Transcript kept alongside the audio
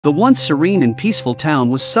The once serene and peaceful town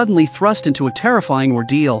was suddenly thrust into a terrifying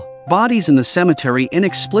ordeal. Bodies in the cemetery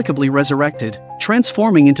inexplicably resurrected,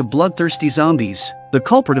 transforming into bloodthirsty zombies. The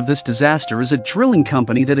culprit of this disaster is a drilling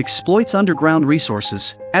company that exploits underground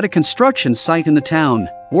resources. At a construction site in the town,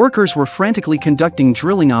 workers were frantically conducting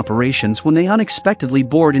drilling operations when they unexpectedly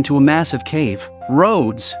bored into a massive cave.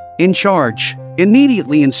 Rhodes, in charge,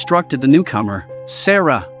 immediately instructed the newcomer,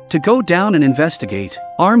 Sarah, to go down and investigate.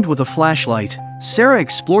 Armed with a flashlight, Sarah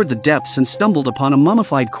explored the depths and stumbled upon a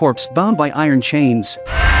mummified corpse bound by iron chains.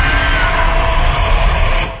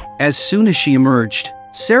 As soon as she emerged,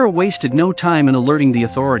 Sarah wasted no time in alerting the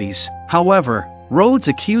authorities. However, Rhodes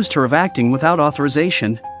accused her of acting without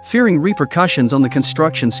authorization, fearing repercussions on the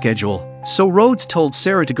construction schedule. So Rhodes told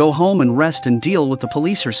Sarah to go home and rest and deal with the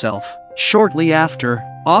police herself. Shortly after,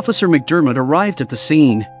 Officer McDermott arrived at the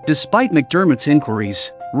scene. Despite McDermott's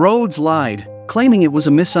inquiries, Rhodes lied, claiming it was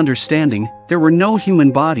a misunderstanding. There were no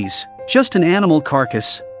human bodies, just an animal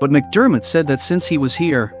carcass. But McDermott said that since he was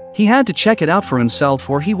here, he had to check it out for himself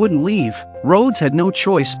or he wouldn't leave. Rhodes had no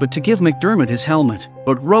choice but to give McDermott his helmet.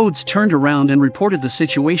 But Rhodes turned around and reported the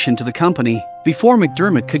situation to the company. Before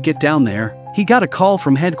McDermott could get down there, he got a call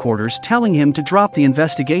from headquarters telling him to drop the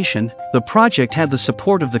investigation. The project had the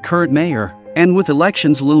support of the current mayor, and with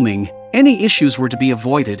elections looming, any issues were to be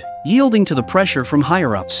avoided. Yielding to the pressure from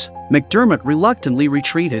higher-ups, McDermott reluctantly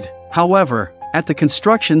retreated. However, at the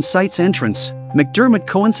construction site's entrance, McDermott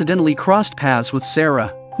coincidentally crossed paths with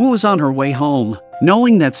Sarah, who was on her way home.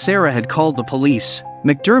 Knowing that Sarah had called the police,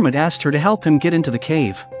 McDermott asked her to help him get into the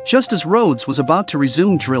cave. Just as Rhodes was about to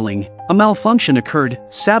resume drilling, a malfunction occurred,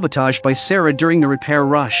 sabotaged by Sarah during the repair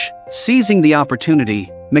rush. Seizing the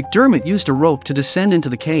opportunity, McDermott used a rope to descend into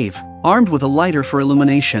the cave, armed with a lighter for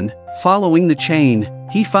illumination. Following the chain,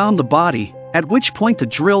 he found the body, at which point the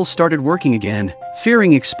drill started working again.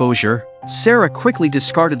 Fearing exposure, Sarah quickly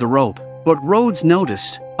discarded the rope, but Rhodes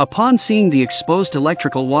noticed. Upon seeing the exposed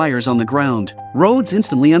electrical wires on the ground, Rhodes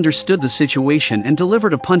instantly understood the situation and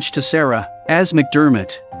delivered a punch to Sarah. As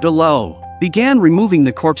McDermott, below, began removing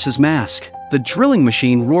the corpse's mask, the drilling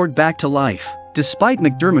machine roared back to life. Despite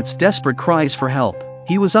McDermott's desperate cries for help,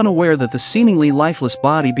 he was unaware that the seemingly lifeless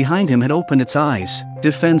body behind him had opened its eyes.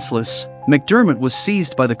 Defenseless, McDermott was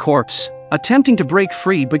seized by the corpse, attempting to break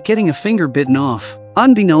free but getting a finger bitten off.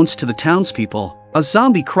 Unbeknownst to the townspeople, a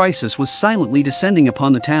zombie crisis was silently descending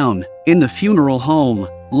upon the town. In the funeral home,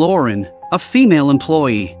 Lauren, a female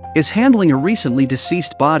employee, is handling a recently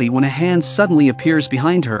deceased body when a hand suddenly appears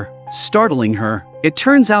behind her, startling her. It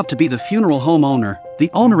turns out to be the funeral home owner.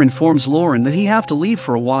 The owner informs Lauren that he have to leave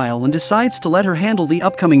for a while and decides to let her handle the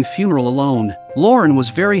upcoming funeral alone. Lauren was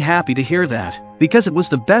very happy to hear that, because it was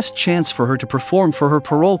the best chance for her to perform for her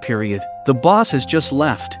parole period. The boss has just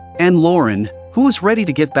left, and Lauren, who is ready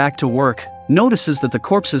to get back to work, notices that the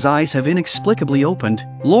corpse's eyes have inexplicably opened.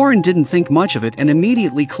 Lauren didn't think much of it and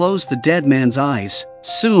immediately closed the dead man's eyes.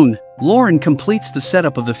 Soon, Lauren completes the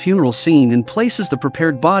setup of the funeral scene and places the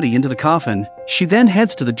prepared body into the coffin. She then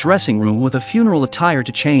heads to the dressing room with a funeral attire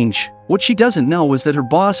to change. What she doesn't know is that her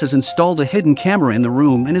boss has installed a hidden camera in the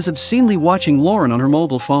room and is obscenely watching Lauren on her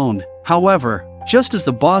mobile phone. However, just as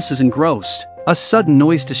the boss is engrossed, a sudden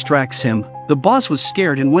noise distracts him. The boss was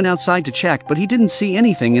scared and went outside to check, but he didn't see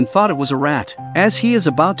anything and thought it was a rat. As he is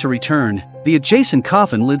about to return, the adjacent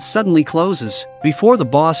coffin lid suddenly closes. Before the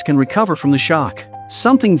boss can recover from the shock,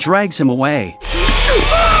 something drags him away.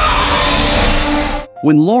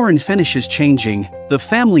 When Lauren finishes changing, the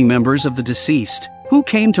family members of the deceased, who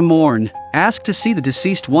came to mourn, ask to see the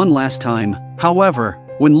deceased one last time. However,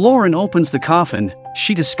 when Lauren opens the coffin,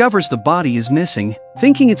 she discovers the body is missing.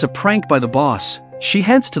 Thinking it's a prank by the boss, she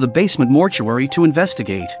heads to the basement mortuary to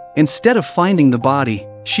investigate. Instead of finding the body,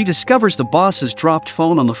 she discovers the boss's dropped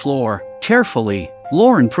phone on the floor. Carefully,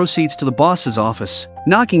 Lauren proceeds to the boss's office.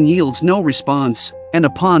 Knocking yields no response, and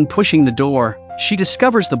upon pushing the door, she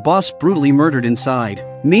discovers the boss brutally murdered inside.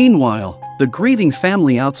 Meanwhile, the grieving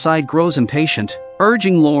family outside grows impatient,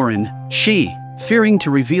 urging Lauren. She, fearing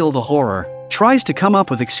to reveal the horror, tries to come up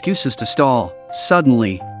with excuses to stall.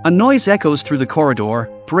 Suddenly, a noise echoes through the corridor.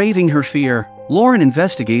 Braving her fear, Lauren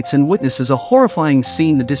investigates and witnesses a horrifying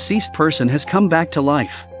scene. The deceased person has come back to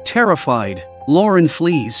life. Terrified, Lauren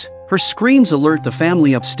flees. Her screams alert the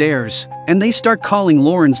family upstairs, and they start calling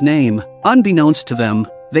Lauren's name. Unbeknownst to them,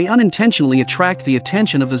 they unintentionally attract the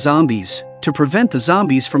attention of the zombies. To prevent the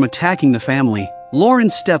zombies from attacking the family, Lauren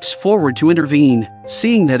steps forward to intervene.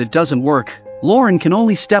 Seeing that it doesn't work, Lauren can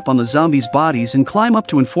only step on the zombies' bodies and climb up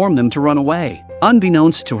to inform them to run away.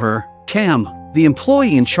 Unbeknownst to her, Cam, the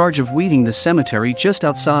employee in charge of weeding the cemetery just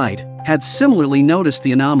outside, had similarly noticed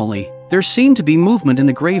the anomaly. There seemed to be movement in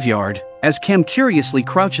the graveyard. As Cam curiously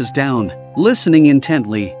crouches down, listening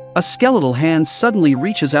intently, a skeletal hand suddenly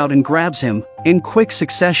reaches out and grabs him. In quick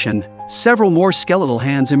succession, several more skeletal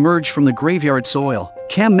hands emerge from the graveyard soil.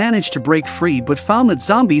 Cam managed to break free but found that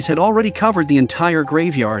zombies had already covered the entire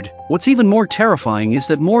graveyard. What's even more terrifying is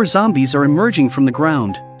that more zombies are emerging from the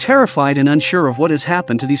ground. Terrified and unsure of what has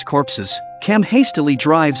happened to these corpses, Cam hastily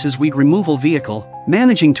drives his weed removal vehicle,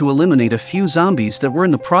 managing to eliminate a few zombies that were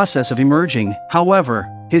in the process of emerging. However,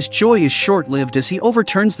 his joy is short-lived as he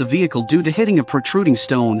overturns the vehicle due to hitting a protruding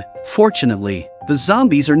stone. Fortunately, the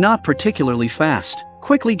zombies are not particularly fast.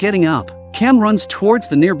 Quickly getting up, Cam runs towards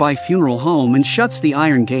the nearby funeral home and shuts the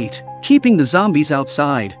iron gate, keeping the zombies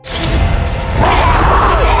outside.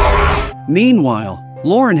 Meanwhile,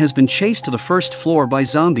 Lauren has been chased to the first floor by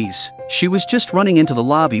zombies. She was just running into the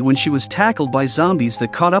lobby when she was tackled by zombies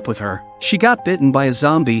that caught up with her. She got bitten by a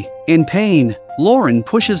zombie. In pain, Lauren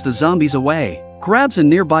pushes the zombies away, grabs a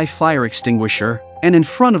nearby fire extinguisher, and in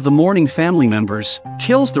front of the mourning family members,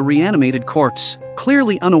 kills the reanimated corpse.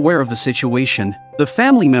 Clearly unaware of the situation, the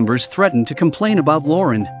family members threaten to complain about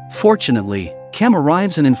Lauren. Fortunately, Cam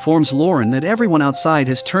arrives and informs Lauren that everyone outside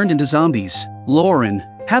has turned into zombies. Lauren,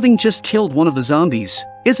 having just killed one of the zombies,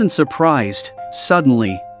 isn't surprised.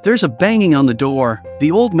 Suddenly, there's a banging on the door.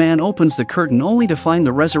 The old man opens the curtain only to find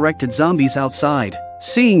the resurrected zombies outside.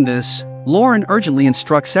 Seeing this, Lauren urgently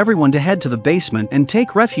instructs everyone to head to the basement and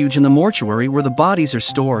take refuge in the mortuary where the bodies are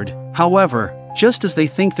stored. However, just as they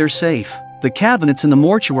think they're safe, the cabinets in the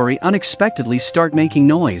mortuary unexpectedly start making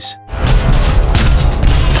noise.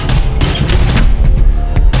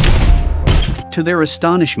 To their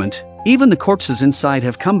astonishment, even the corpses inside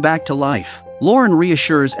have come back to life. Lauren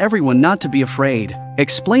reassures everyone not to be afraid,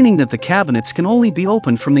 explaining that the cabinets can only be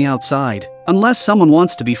opened from the outside. Unless someone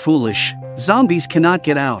wants to be foolish, zombies cannot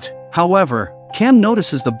get out. However, Cam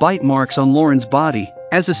notices the bite marks on Lauren's body.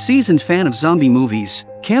 As a seasoned fan of zombie movies,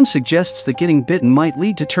 Cam suggests that getting bitten might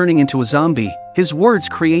lead to turning into a zombie. His words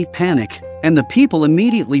create panic, and the people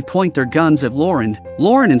immediately point their guns at Lauren.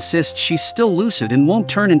 Lauren insists she's still lucid and won't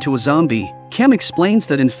turn into a zombie. Cam explains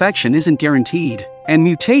that infection isn't guaranteed, and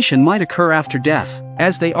mutation might occur after death.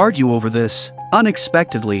 As they argue over this,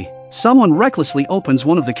 unexpectedly, someone recklessly opens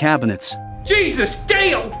one of the cabinets. Jesus,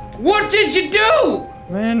 Dale! What did you do?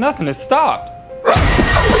 Man, nothing has stopped.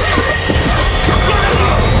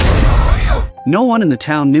 No one in the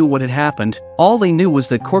town knew what had happened. All they knew was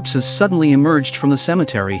that corpses suddenly emerged from the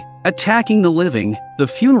cemetery, attacking the living. The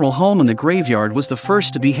funeral home and the graveyard was the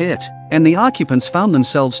first to be hit, and the occupants found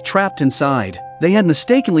themselves trapped inside. They had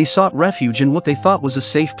mistakenly sought refuge in what they thought was a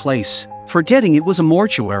safe place, forgetting it was a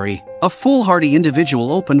mortuary. A foolhardy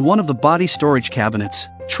individual opened one of the body storage cabinets,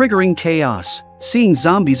 triggering chaos. Seeing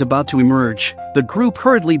zombies about to emerge, the group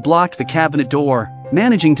hurriedly blocked the cabinet door,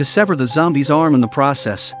 managing to sever the zombie's arm in the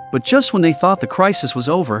process. But just when they thought the crisis was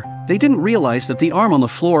over, they didn't realize that the arm on the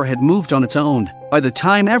floor had moved on its own. By the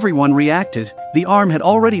time everyone reacted, the arm had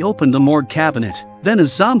already opened the morgue cabinet. Then a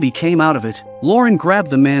zombie came out of it. Lauren grabbed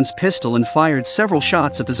the man's pistol and fired several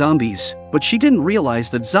shots at the zombies. But she didn't realize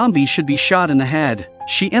that zombies should be shot in the head.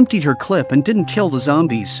 She emptied her clip and didn't kill the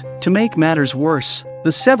zombies. To make matters worse,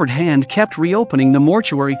 the severed hand kept reopening the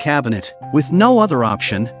mortuary cabinet. With no other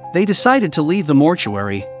option, they decided to leave the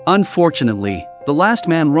mortuary. Unfortunately, the last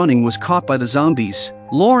man running was caught by the zombies.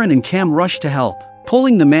 Lauren and Cam rushed to help,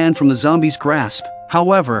 pulling the man from the zombies' grasp.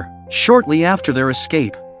 However, shortly after their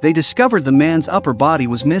escape, they discovered the man's upper body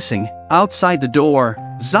was missing. Outside the door,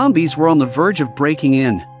 zombies were on the verge of breaking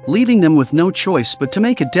in, leaving them with no choice but to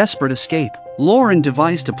make a desperate escape. Lauren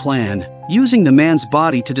devised a plan, using the man's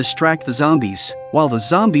body to distract the zombies. While the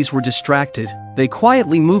zombies were distracted, they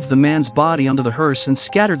quietly moved the man's body onto the hearse and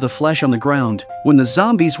scattered the flesh on the ground. When the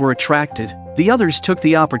zombies were attracted, the others took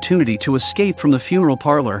the opportunity to escape from the funeral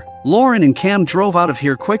parlor. Lauren and Cam drove out of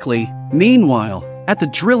here quickly. Meanwhile, at the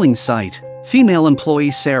drilling site, female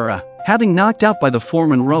employee Sarah, having knocked out by the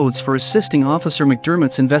foreman Rhodes for assisting Officer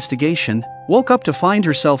McDermott's investigation, woke up to find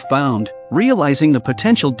herself bound. Realizing the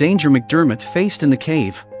potential danger McDermott faced in the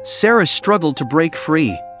cave, Sarah struggled to break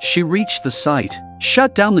free. She reached the site,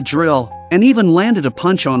 shut down the drill, and even landed a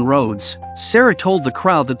punch on Rhodes. Sarah told the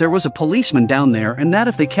crowd that there was a policeman down there and that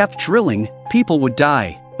if they kept drilling, people would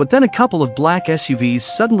die. But then a couple of black SUVs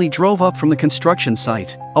suddenly drove up from the construction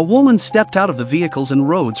site. A woman stepped out of the vehicles and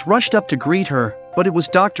Rhodes rushed up to greet her, but it was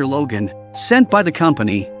Dr. Logan, sent by the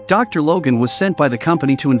company. Dr. Logan was sent by the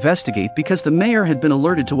company to investigate because the mayor had been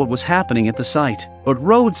alerted to what was happening at the site. But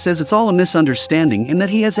Rhodes says it's all a misunderstanding and that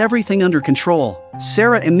he has everything under control.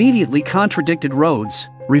 Sarah immediately contradicted Rhodes,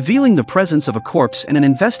 revealing the presence of a corpse and an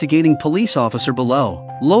investigating police officer below.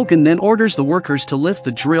 Logan then orders the workers to lift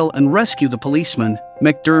the drill and rescue the policeman,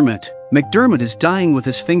 McDermott. McDermott is dying with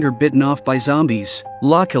his finger bitten off by zombies.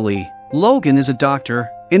 Luckily, Logan is a doctor,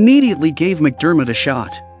 immediately gave McDermott a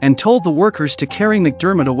shot, and told the workers to carry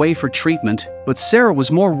McDermott away for treatment, but Sarah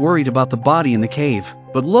was more worried about the body in the cave.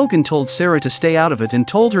 But Logan told Sarah to stay out of it and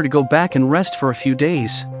told her to go back and rest for a few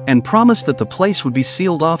days, and promised that the place would be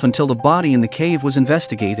sealed off until the body in the cave was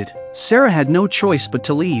investigated. Sarah had no choice but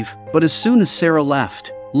to leave, but as soon as Sarah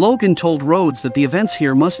left, Logan told Rhodes that the events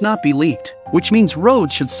here must not be leaked, which means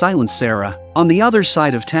Rhodes should silence Sarah. On the other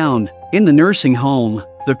side of town, in the nursing home,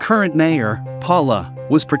 the current mayor, Paula,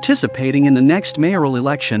 was participating in the next mayoral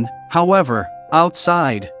election. However,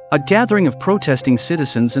 outside, a gathering of protesting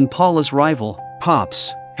citizens and Paula's rival,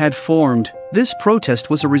 Pops, had formed. This protest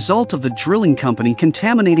was a result of the drilling company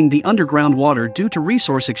contaminating the underground water due to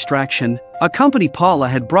resource extraction, a company Paula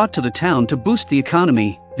had brought to the town to boost the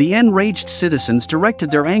economy. The enraged citizens directed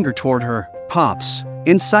their anger toward her. Pops,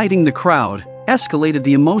 inciting the crowd, escalated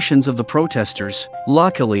the emotions of the protesters.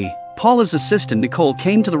 Luckily, Paula's assistant Nicole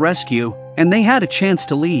came to the rescue, and they had a chance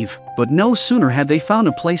to leave, but no sooner had they found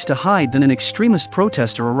a place to hide than an extremist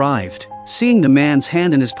protester arrived. Seeing the man's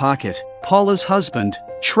hand in his pocket, Paula's husband,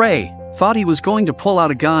 Trey, thought he was going to pull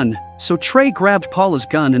out a gun, so Trey grabbed Paula's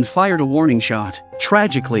gun and fired a warning shot.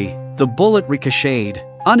 Tragically, the bullet ricocheted,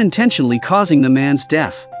 unintentionally causing the man's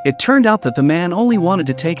death. It turned out that the man only wanted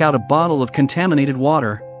to take out a bottle of contaminated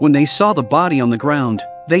water. When they saw the body on the ground,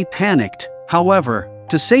 they panicked. However,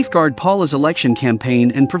 to safeguard Paula's election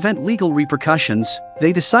campaign and prevent legal repercussions,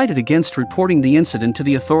 they decided against reporting the incident to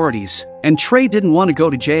the authorities, and Trey didn't want to go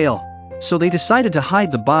to jail. So they decided to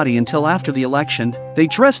hide the body until after the election. They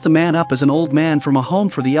dressed the man up as an old man from a home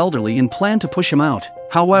for the elderly and planned to push him out.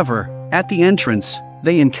 However, at the entrance,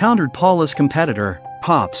 they encountered Paula's competitor,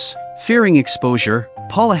 Pops. Fearing exposure,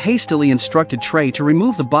 Paula hastily instructed Trey to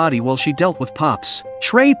remove the body while she dealt with Pops.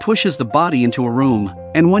 Trey pushes the body into a room,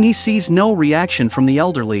 and when he sees no reaction from the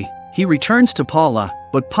elderly, he returns to Paula,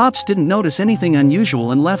 but Pops didn't notice anything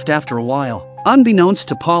unusual and left after a while. Unbeknownst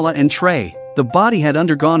to Paula and Trey, the body had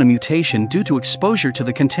undergone a mutation due to exposure to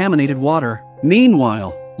the contaminated water.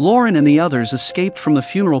 Meanwhile, Lauren and the others escaped from the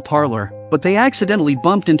funeral parlor, but they accidentally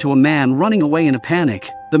bumped into a man running away in a panic.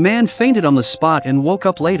 The man fainted on the spot and woke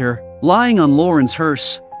up later, lying on Lauren's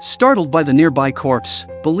hearse, startled by the nearby corpse,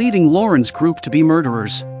 believing Lauren's group to be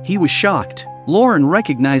murderers. He was shocked. Lauren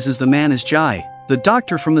recognizes the man as Jai, the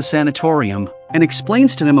doctor from the sanatorium, and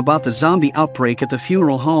explains to him about the zombie outbreak at the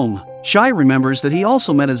funeral home. Jai remembers that he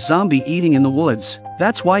also met a zombie eating in the woods.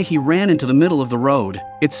 That's why he ran into the middle of the road.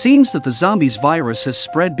 It seems that the zombie's virus has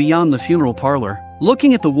spread beyond the funeral parlor.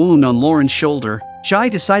 Looking at the wound on Lauren's shoulder, Jai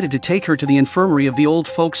decided to take her to the infirmary of the old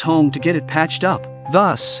folks' home to get it patched up.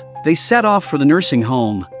 Thus, they set off for the nursing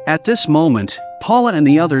home. At this moment, Paula and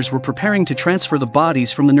the others were preparing to transfer the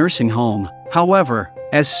bodies from the nursing home. However,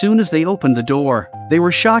 as soon as they opened the door, they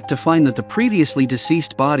were shocked to find that the previously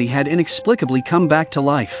deceased body had inexplicably come back to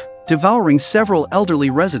life, devouring several elderly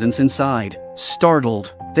residents inside.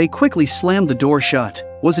 Startled, they quickly slammed the door shut.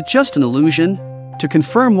 Was it just an illusion? To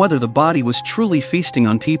confirm whether the body was truly feasting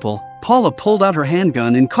on people, Paula pulled out her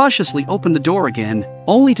handgun and cautiously opened the door again,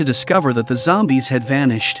 only to discover that the zombies had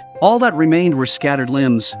vanished. All that remained were scattered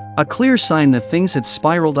limbs, a clear sign that things had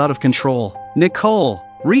spiraled out of control. Nicole,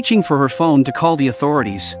 reaching for her phone to call the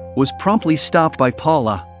authorities, was promptly stopped by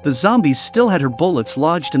Paula. The zombies still had her bullets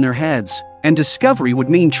lodged in their heads, and discovery would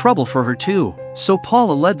mean trouble for her too. So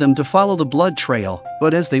Paula led them to follow the blood trail,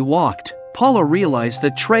 but as they walked, Paula realized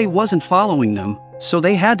that Trey wasn't following them, so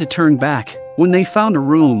they had to turn back. When they found a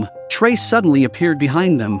room, Trey suddenly appeared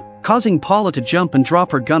behind them, causing Paula to jump and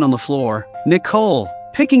drop her gun on the floor. Nicole,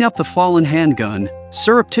 picking up the fallen handgun,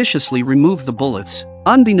 surreptitiously removed the bullets.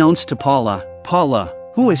 Unbeknownst to Paula,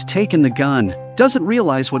 who has taken the gun, doesn't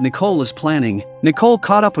realize what Nicole is planning. Nicole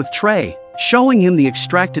caught up with Trey, showing him the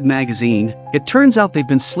extracted magazine. It turns out they've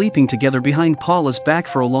been sleeping together behind Paula's back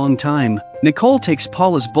for a long time. Nicole takes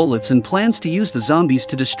Paula's bullets and plans to use the zombies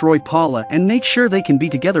to destroy Paula and make sure they can be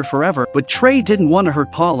together forever. But Trey didn't want to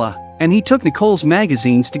hurt Paula, and he took Nicole's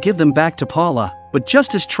magazines to give them back to Paula. But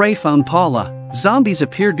just as Trey found Paula, zombies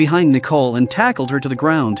appeared behind Nicole and tackled her to the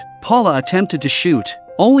ground. Paula attempted to shoot,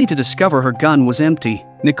 only to discover her gun was empty.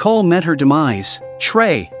 Nicole met her demise.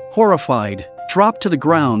 Trey, horrified, dropped to the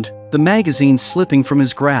ground, the magazine slipping from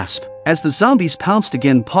his grasp. As the zombies pounced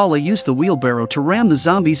again, Paula used the wheelbarrow to ram the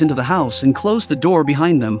zombies into the house and close the door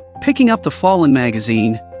behind them. Picking up the fallen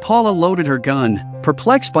magazine, Paula loaded her gun,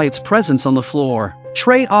 perplexed by its presence on the floor.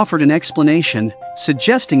 Trey offered an explanation,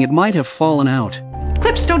 suggesting it might have fallen out.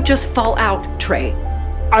 Clips don't just fall out, Trey.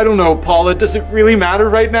 I don't know, Paula. Does it really matter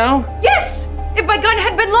right now? Yes! If my gun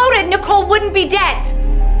had been loaded, Nicole wouldn't be dead.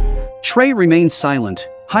 Trey remained silent,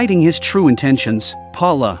 hiding his true intentions.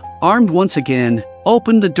 Paula, armed once again,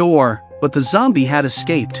 opened the door, but the zombie had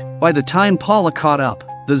escaped. By the time Paula caught up,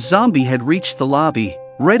 the zombie had reached the lobby,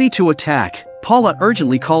 ready to attack. Paula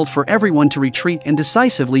urgently called for everyone to retreat and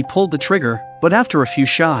decisively pulled the trigger, but after a few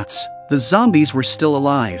shots, the zombies were still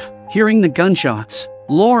alive. Hearing the gunshots,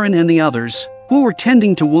 Lauren and the others, who were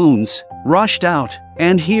tending to wounds, rushed out.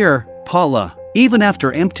 And here, Paula, even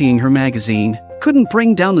after emptying her magazine, couldn't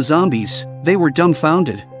bring down the zombies. They were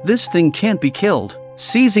dumbfounded. This thing can't be killed.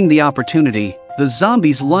 Seizing the opportunity, the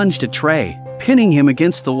zombies lunged at Trey, pinning him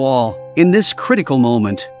against the wall. In this critical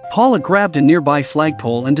moment, Paula grabbed a nearby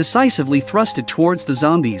flagpole and decisively thrust it towards the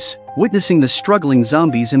zombies. Witnessing the struggling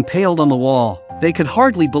zombies impaled on the wall, they could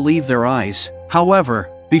hardly believe their eyes. However,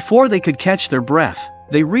 before they could catch their breath,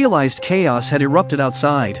 they realized chaos had erupted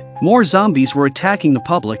outside. More zombies were attacking the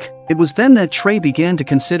public. It was then that Trey began to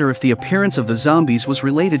consider if the appearance of the zombies was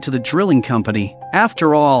related to the drilling company.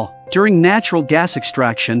 After all, during natural gas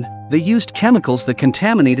extraction, they used chemicals that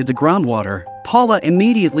contaminated the groundwater. Paula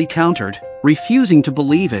immediately countered, refusing to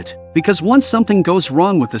believe it, because once something goes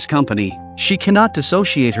wrong with this company, she cannot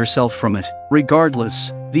dissociate herself from it.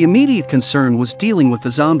 Regardless, the immediate concern was dealing with the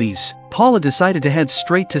zombies. Paula decided to head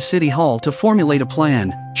straight to City Hall to formulate a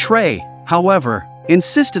plan. Trey, however,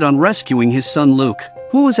 insisted on rescuing his son Luke,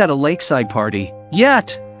 who was at a lakeside party.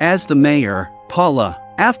 Yet, as the mayor, Paula,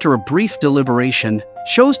 after a brief deliberation,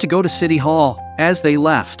 chose to go to City Hall. As they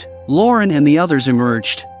left, Lauren and the others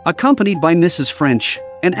emerged, accompanied by Mrs. French,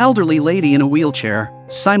 an elderly lady in a wheelchair.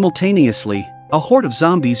 Simultaneously, a horde of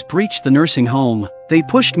zombies breached the nursing home. They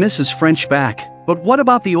pushed Mrs. French back. But what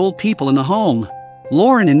about the old people in the home?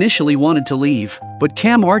 Lauren initially wanted to leave, but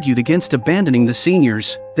Cam argued against abandoning the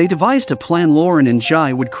seniors. They devised a plan. Lauren and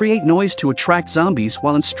Jai would create noise to attract zombies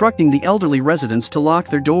while instructing the elderly residents to lock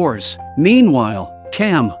their doors. Meanwhile,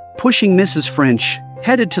 Cam, pushing Mrs. French,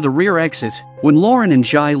 headed to the rear exit. When Lauren and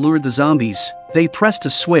Jai lured the zombies, they pressed a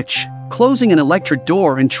switch, closing an electric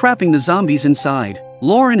door and trapping the zombies inside.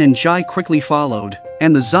 Lauren and Jai quickly followed,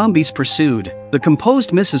 and the zombies pursued. The composed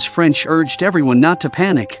Mrs. French urged everyone not to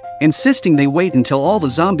panic, insisting they wait until all the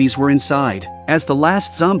zombies were inside. As the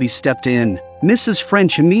last zombie stepped in, Mrs.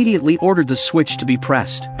 French immediately ordered the switch to be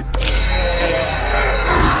pressed.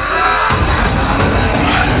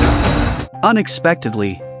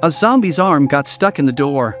 Unexpectedly, a zombie's arm got stuck in the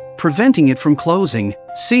door, preventing it from closing.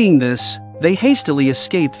 Seeing this, they hastily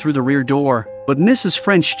escaped through the rear door, but Mrs.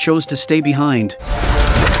 French chose to stay behind.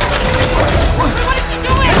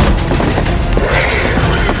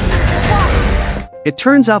 It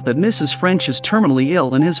turns out that Mrs. French is terminally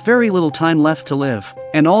ill and has very little time left to live,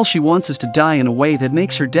 and all she wants is to die in a way that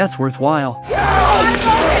makes her death worthwhile.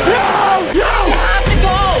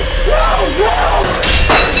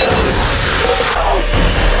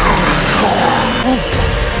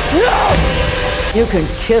 You can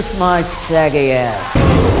kiss my saggy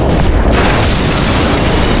ass.